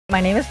My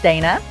name is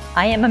Dana.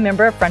 I am a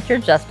member of Frontier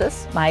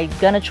Justice. My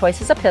gun of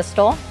choice is a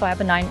pistol, so I have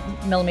a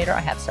 9mm. I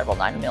have several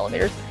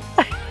 9mm.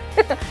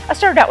 I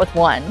started out with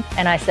one,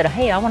 and I said,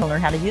 hey, I want to learn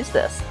how to use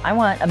this. I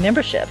want a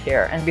membership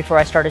here. And before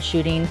I started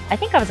shooting, I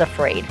think I was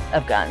afraid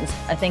of guns.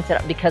 I think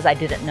that because I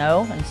didn't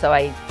know, and so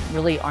I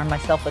really armed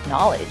myself with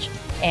knowledge.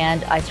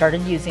 And I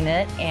started using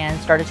it and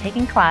started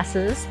taking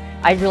classes.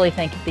 I really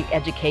think the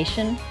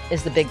education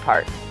is the big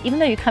part. Even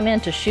though you come in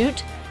to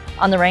shoot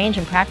on the range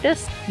and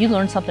practice, you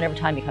learn something every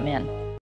time you come in.